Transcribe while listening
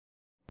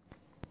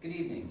Good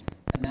evening.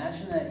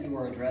 Imagine that you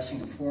are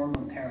addressing a forum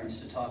of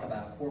parents to talk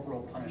about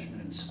corporal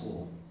punishment in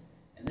school.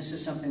 And this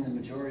is something the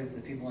majority of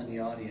the people in the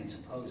audience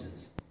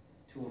opposes.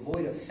 To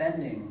avoid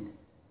offending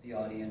the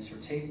audience or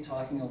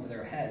talking over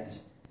their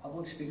heads,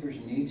 public speakers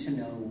need to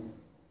know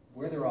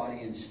where their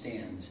audience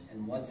stands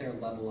and what their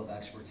level of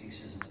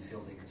expertise is in the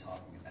field that you're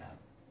talking about.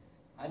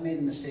 I've made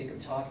the mistake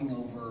of talking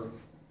over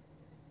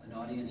an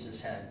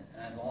audience's head,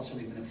 and I've also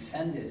even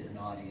offended an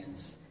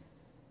audience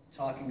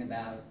talking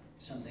about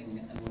something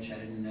in which I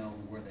didn't know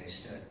where they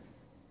stood.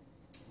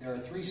 There are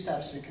 3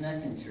 steps to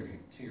connecting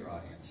to your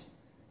audience: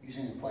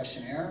 using a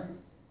questionnaire,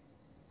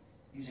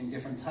 using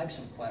different types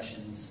of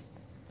questions,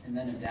 and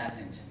then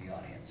adapting to the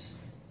audience.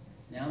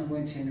 Now I'm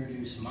going to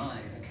introduce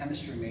a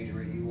chemistry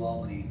major at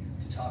UAlbany,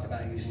 to talk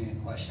about using a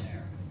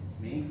questionnaire.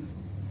 Me?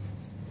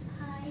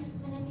 Hi,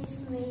 my name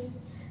is May.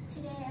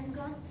 Today I'm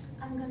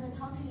going to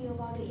talk to you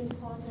about the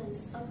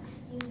importance of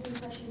using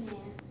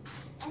questionnaire.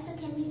 As a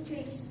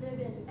chemistry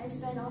student, I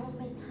spend all of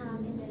my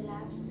time in the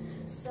lab,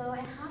 so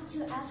I have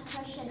to ask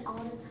questions all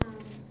the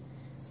time.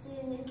 Since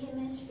in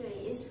chemistry,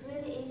 it's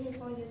really easy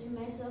for you to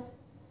mess up.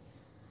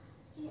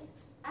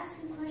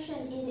 Asking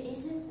questions is the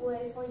easiest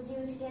way for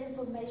you to get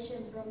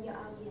information from your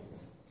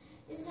audience.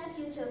 This helps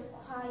you to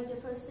acquire the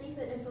perceived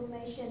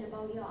information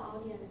about your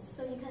audience,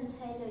 so you can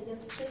tailor your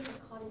speech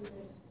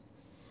accordingly.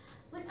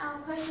 With our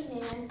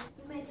questionnaire,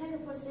 you may take a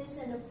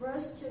position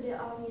first to the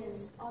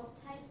audience or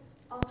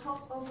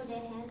talk over their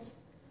head.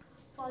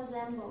 For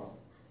example,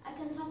 I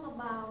can talk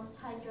about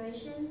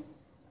hydration,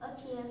 a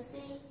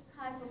PFC,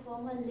 high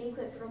performance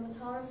liquid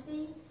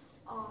chromatography,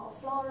 or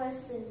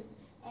fluorescence,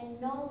 and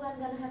no one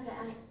gonna have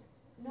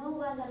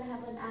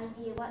an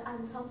idea what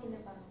I'm talking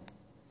about.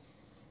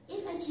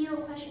 If I use a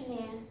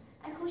questionnaire,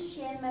 I could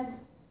share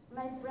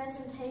my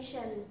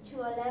presentation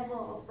to a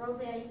level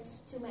appropriate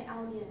to my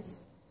audience,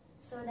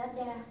 so that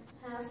they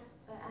have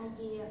an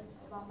idea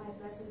about my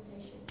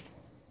presentation.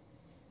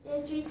 There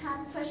are 3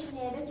 types of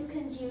questionnaire that you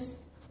can use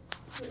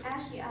to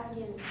ask your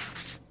audience.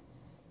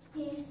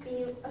 Here's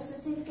Bill, a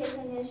certificate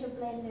financial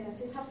planner,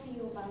 to talk to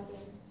you about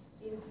them.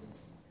 Bill.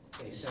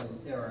 Okay, so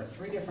there are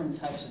 3 different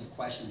types of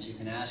questions you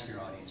can ask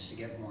your audience to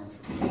get more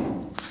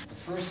information.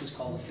 The first is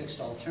called a fixed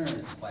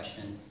alternative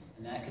question,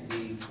 and that could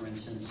be, for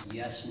instance,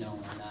 yes, no,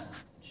 or not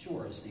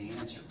sure is the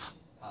answer,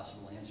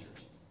 possible answers.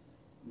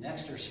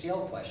 Next are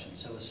scale questions.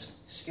 So a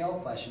scale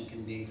question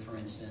can be, for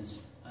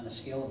instance, on a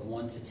scale of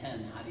 1 to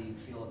 10, how do you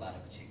feel about a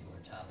particular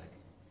topic?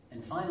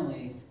 And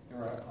finally,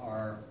 there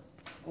are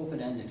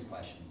open-ended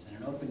questions. And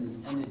an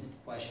open-ended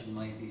question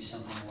might be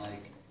something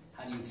like,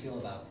 how do you feel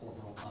about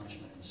corporal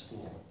punishment in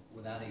school,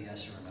 without a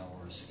yes or a no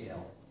or a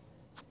scale?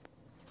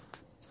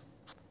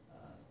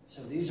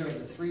 So these are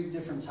the 3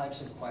 different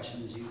types of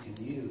questions you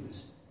can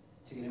use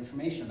to get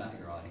information about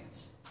your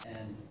audience.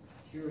 And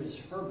here is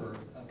Hurbert,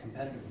 a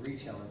competitive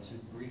retailer, to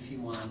brief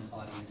you on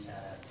audience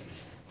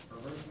adaptation.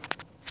 Hurbert?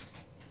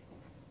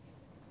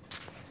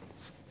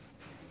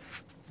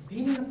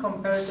 Being in a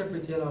competitive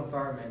retail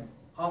environment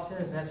often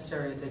is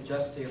necessary to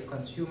adjust to your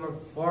consumer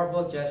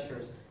verbal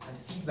gestures and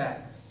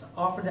feedback to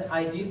offer the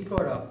ideal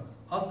product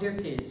of their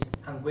taste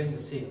and win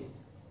the sale.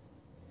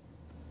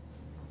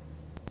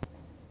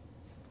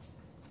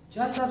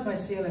 Just as my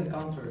sale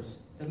encounters,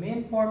 the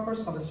main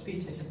purpose of a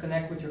speech is to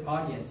connect with your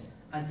audience,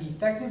 and to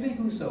effectively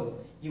do so,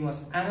 you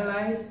must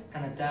analyze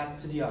and adapt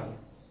to the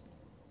audience.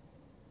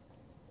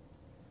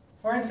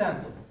 For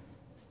example,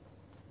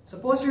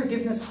 suppose you're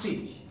giving a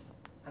speech,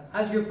 and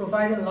as you're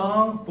providing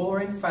long,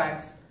 boring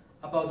facts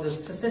about the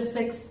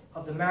statistics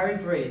of the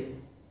marriage rate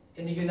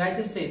in the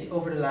United States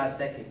over the last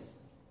decade,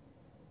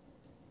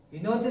 you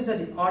notice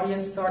that the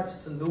audience starts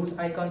to lose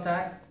eye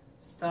contact,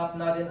 stop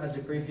nodding as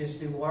they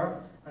previously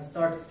were, and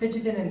start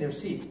fidgeting in their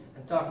seat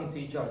and talking to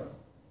each other.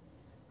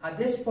 At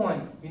this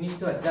point, you need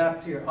to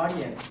adapt to your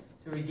audience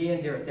to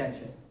regain their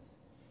attention.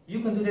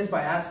 You can do this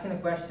by asking a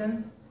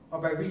question or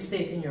by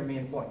restating your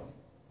main point.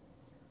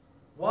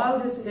 While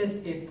this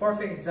is a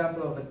perfect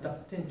example of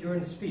adapting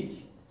during the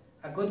speech,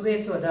 a good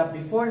way to adapt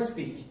before the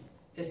speech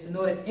is to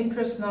know the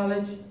interest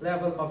knowledge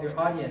level of your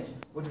audience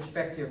with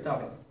respect to your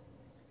topic.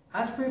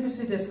 As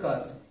previously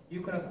discussed,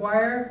 you can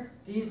acquire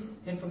these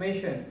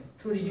information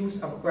through the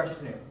use of a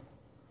questionnaire.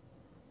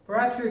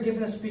 Perhaps you're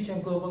giving a speech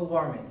on global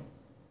warming.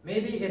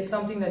 Maybe it's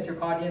something that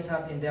your audience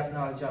have in-depth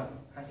knowledge on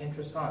and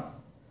interest on.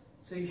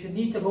 So you should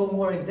need to go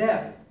more in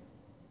depth.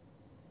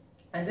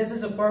 And this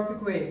is a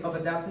perfect way of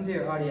adapting to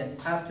your audience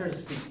after the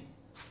speech.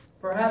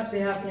 Perhaps they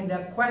have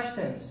in-depth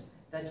questions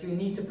that you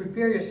need to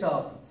prepare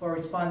yourself for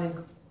responding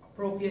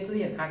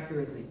appropriately and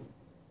accurately.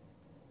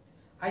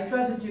 I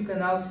trust that you can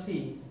now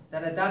see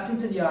that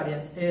adapting to the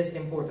audience is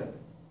important.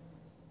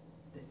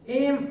 The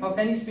aim of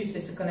any speech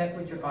is to connect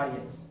with your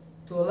audience.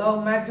 To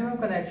allow maximum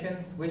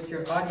connection with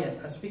your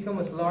audience, a speaker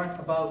must learn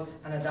about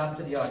and adapt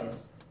to the audience.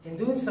 In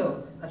doing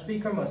so, a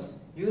speaker must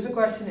use a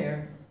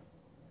questionnaire,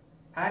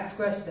 ask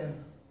questions,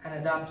 and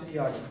adapt to the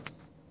audience.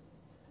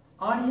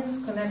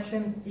 Audience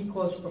connection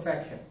equals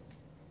perfection.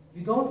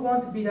 You don't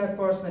want to be that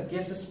person that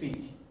gives a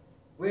speech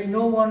where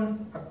no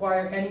one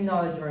acquires any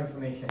knowledge or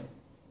information.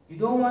 You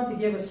don't want to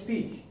give a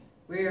speech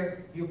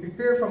where you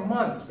prepare for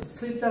months with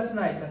sleepless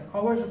nights and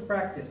hours of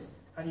practice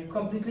and you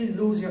completely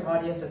lose your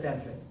audience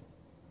attention.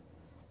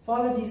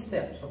 Follow these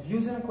steps of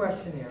using a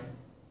questionnaire,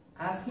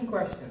 asking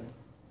questions,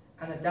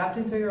 and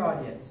adapting to your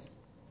audience,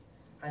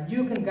 and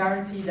you can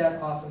guarantee that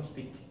awesome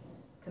speech.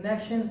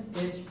 Connection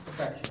is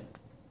perfection.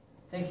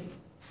 Thank you.